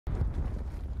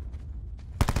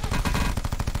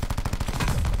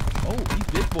Oh, he's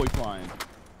this boy flying.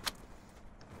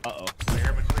 Uh-oh.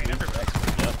 Clear between everybody.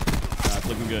 Yep. It's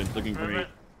looking good. It's looking great.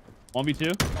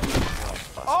 1v2?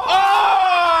 Oh!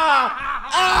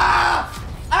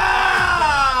 Oh!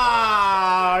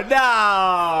 No!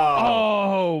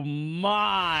 Oh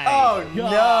my! Oh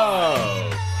God. no!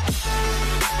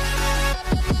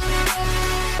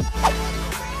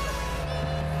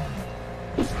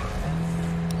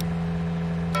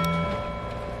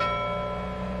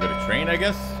 Go to train, I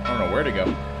guess. I don't know where to go.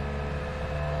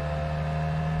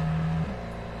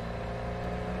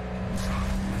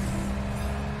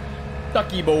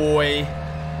 Ducky boy.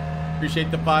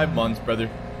 Appreciate the 5 months, brother.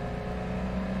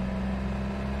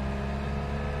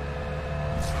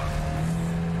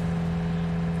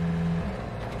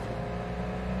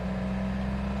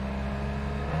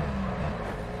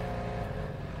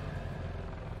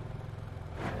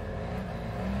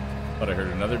 Thought I heard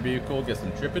another vehicle. Guess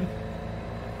I'm tripping.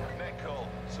 Net call.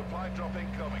 Supply drop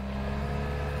incoming.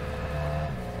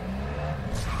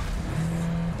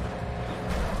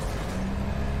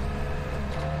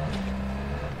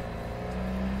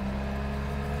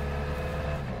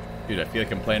 Dude, I feel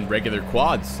like I'm playing regular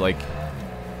quads. Like,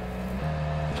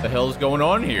 what the hell's going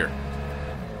on here?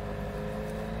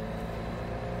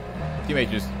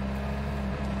 Teammate just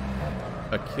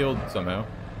got killed somehow.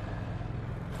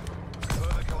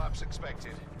 Further collapse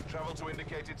expected. Travel to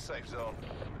indicated safe zone.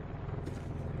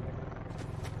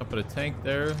 I'll put a tank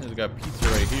there. There's got pizza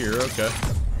right here. Okay.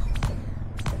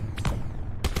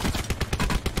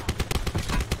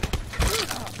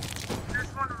 There's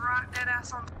one right dead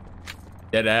ass on.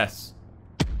 Dead ass.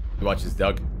 You watch this,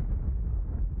 Doug.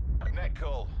 Net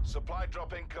call. Supply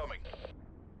drop incoming.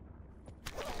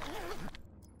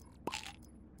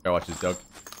 Gotta watch this, Doug.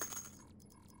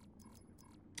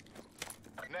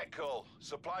 Net call.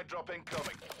 Supply drop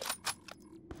incoming.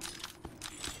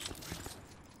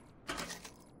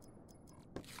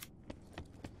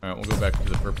 Alright, we'll go back to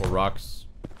the purple rocks.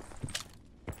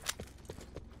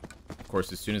 Of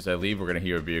course, as soon as I leave, we're gonna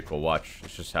hear a vehicle. Watch.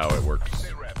 It's just how it works.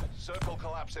 Sit rep. Circle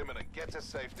collapse imminent. Get to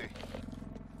safety.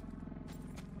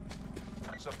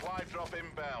 Supply drop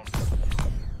inbound.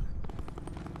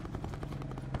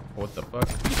 What the fuck?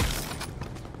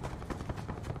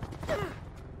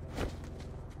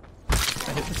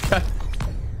 I hit this guy.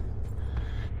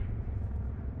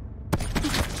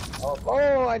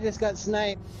 Oh, I just got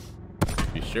sniped.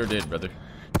 You sure did, brother.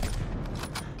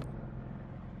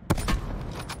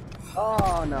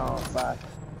 Oh no, fuck.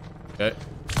 Okay.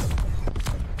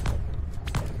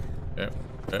 Okay.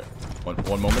 Okay.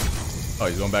 One moment. Oh,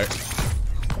 he's going back.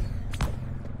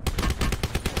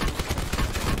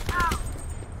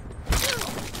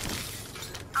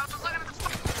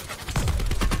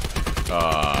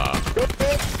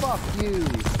 Fuck you.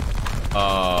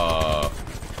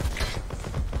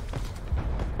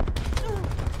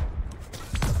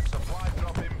 Supply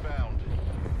drop inbound.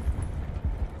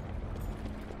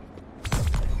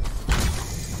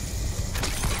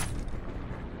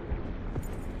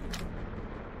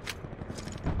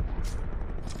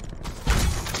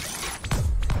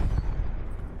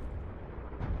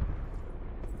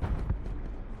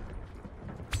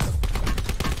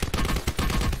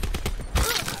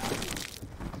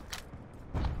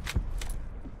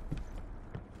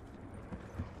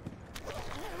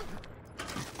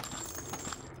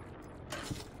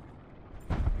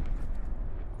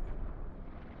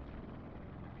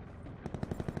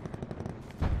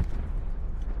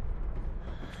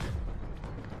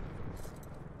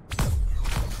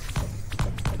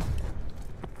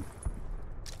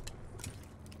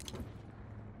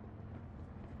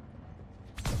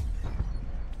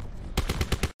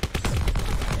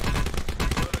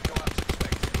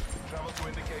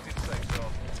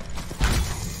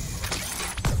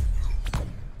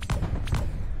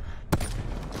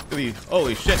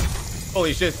 Holy shit.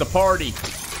 Holy shit, it's the party.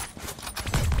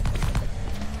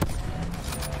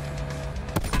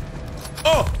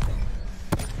 Oh!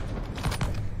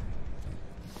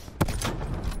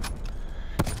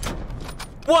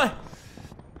 What?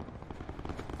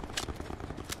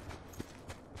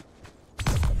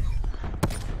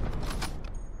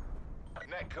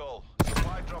 Net call.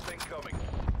 Supply drop incoming.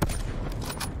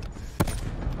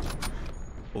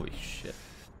 Holy shit.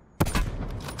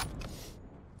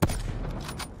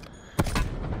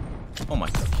 Oh my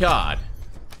god.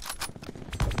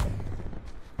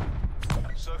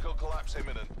 Circle collapse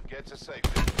imminent. Get to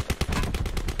safety.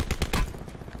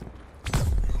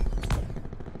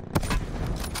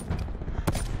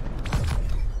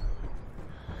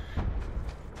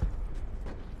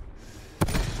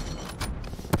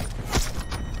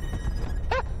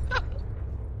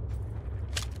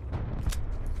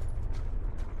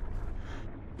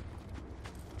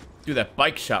 Dude, that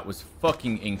bike shot was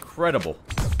fucking incredible.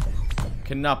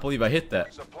 Cannot believe I hit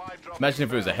that. Supply drop Imagine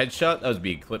if it was a inbound. headshot. That would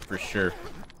be a clip for sure.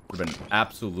 Would have been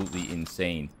absolutely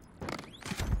insane.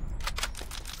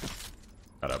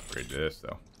 Gotta upgrade this,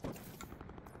 though.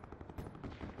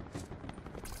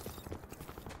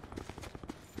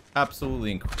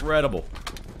 Absolutely incredible.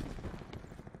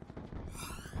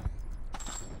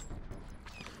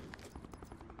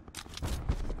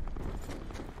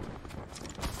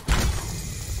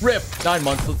 Rip! 9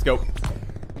 months, let's go.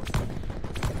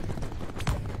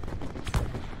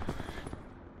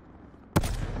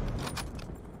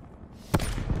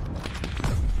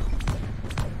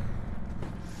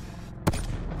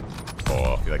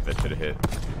 Oh, I feel like that should have hit.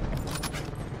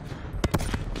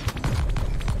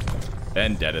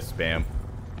 Vendetta spam.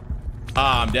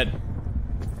 Ah, I'm dead.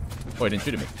 Oh, he didn't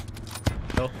shoot at me.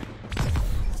 No.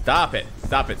 Stop it.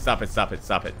 Stop it. Stop it. Stop it.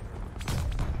 Stop it.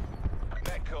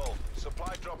 Net call.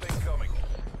 Supply drop incoming.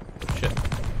 Oh, shit.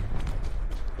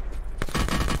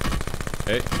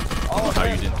 Hey. Oh, how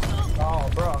you did? Oh,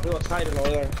 bro, he was hiding over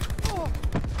there.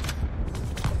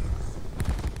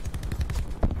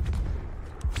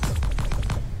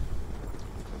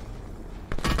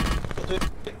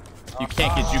 You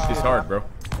can't get juked this hard, bro.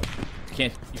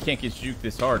 You can't get juked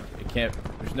this hard. It can't.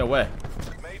 There's no way.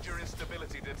 Major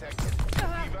instability detected.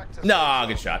 Evac to Nah, safe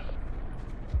good zone. shot.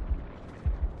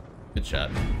 Good shot.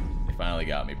 They finally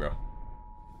got me, bro.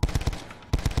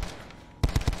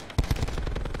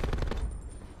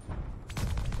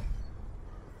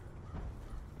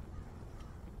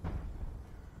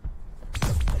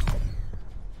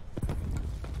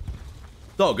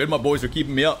 It's all good. My boys are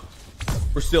keeping me up.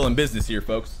 We're still in business here,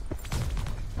 folks.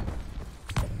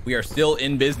 We are still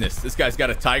in business. This guy's got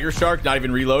a tiger shark, not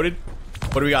even reloaded.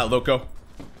 What do we got, Loco?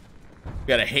 We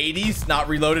got a Hades, not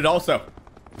reloaded also.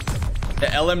 The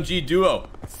LMG duo,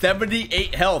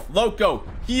 78 health. Loco,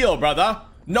 heal, brother.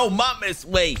 No mames,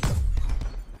 way.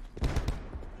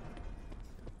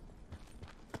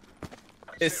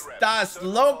 Sit rep. Estás Circle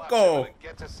loco. collapse imminent.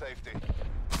 Get to safety.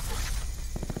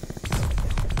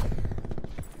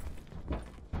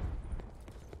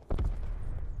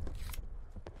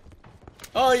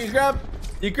 Oh, you grab,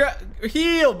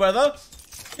 heal, brother.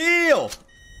 Heal.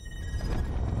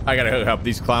 I gotta help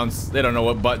these clowns. They don't know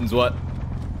what button's what.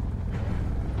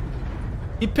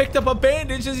 He picked up a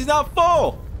bandage as he's not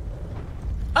full.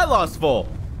 I lost full.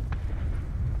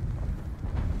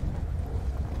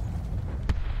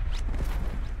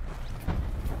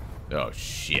 Oh,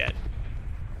 shit.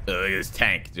 Look at this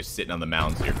tank just sitting on the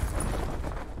mounds here.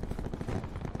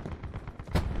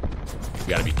 You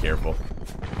gotta be careful.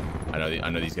 I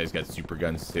know these guys got super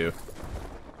guns too.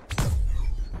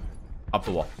 Up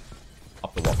the wall.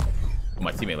 Up the wall. Oh,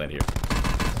 my teammate landed here.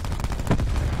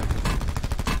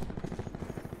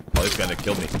 Oh, this guy that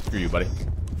killed me. Screw you, buddy.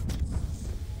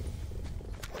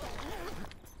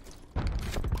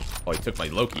 Oh, he took my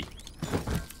Loki.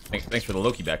 Thanks for the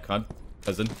Loki back,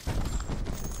 cousin.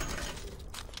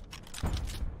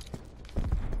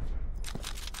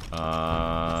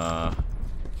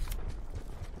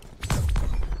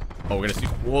 Oh, we're gonna see.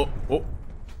 Whoa, oh,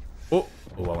 oh,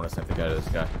 oh! I want to snipe the guy to this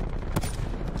guy.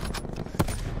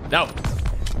 No.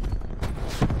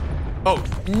 Oh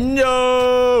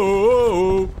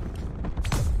no!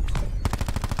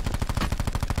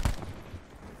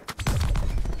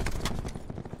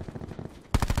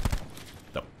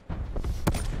 No.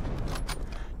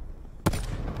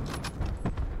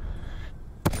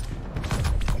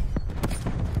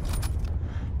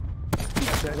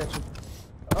 I got you.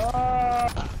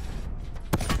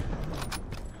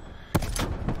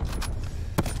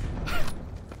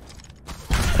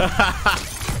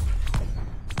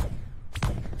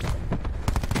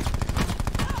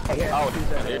 Oh,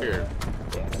 here.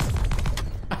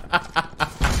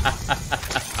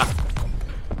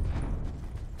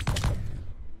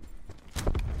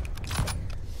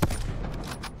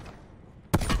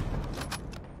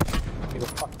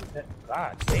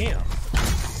 God damn.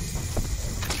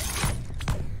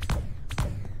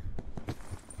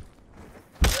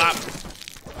 Ah.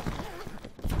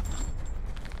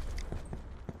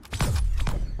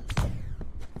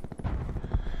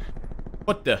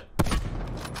 What the?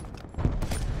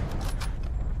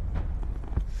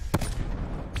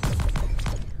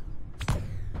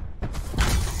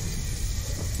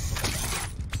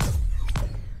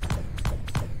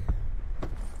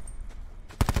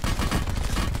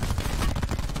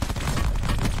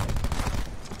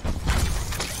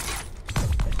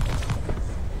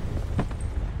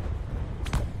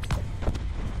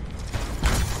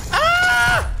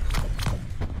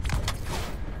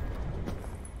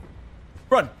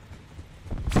 Run,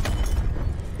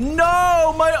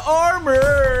 No, my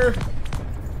armor.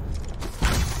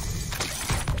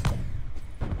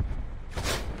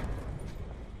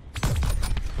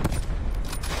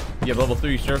 You have level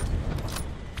 3, sir.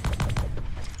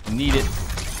 I need it.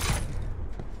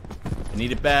 I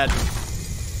need it bad.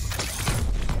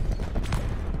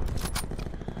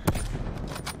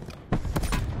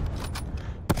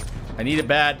 I need it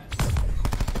bad.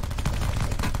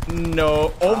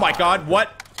 No. Oh my god,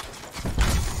 what?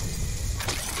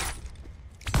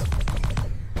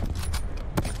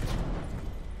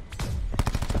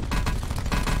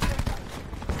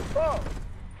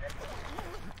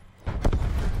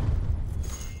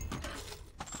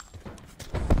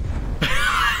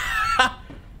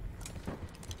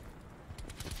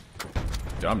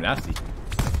 Dude, I'm nasty.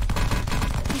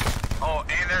 Oh,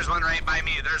 and there's one right by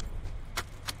me. There's.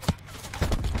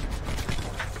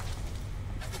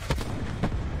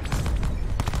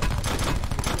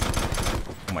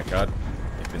 Oh my god,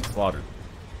 they've been slaughtered.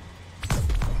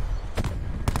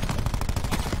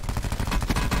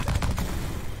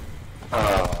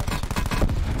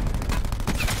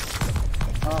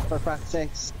 Oh, for fuck's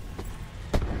sakes.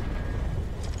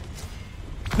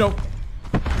 No.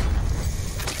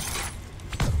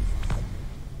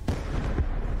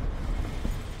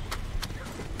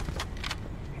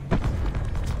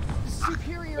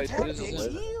 Superior tactics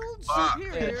yield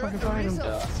superior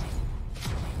results.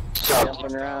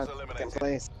 Jumping around, second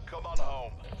place. Come on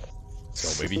home. Go,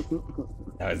 baby.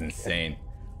 That was insane.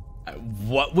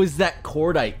 What was that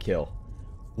cordite kill?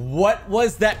 What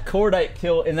was that cordite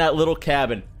kill in that little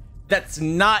cabin? That's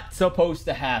not supposed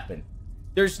to happen.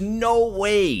 There's no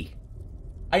way.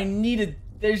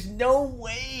 There's no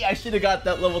way I should have got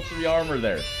that level 3 armor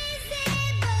there.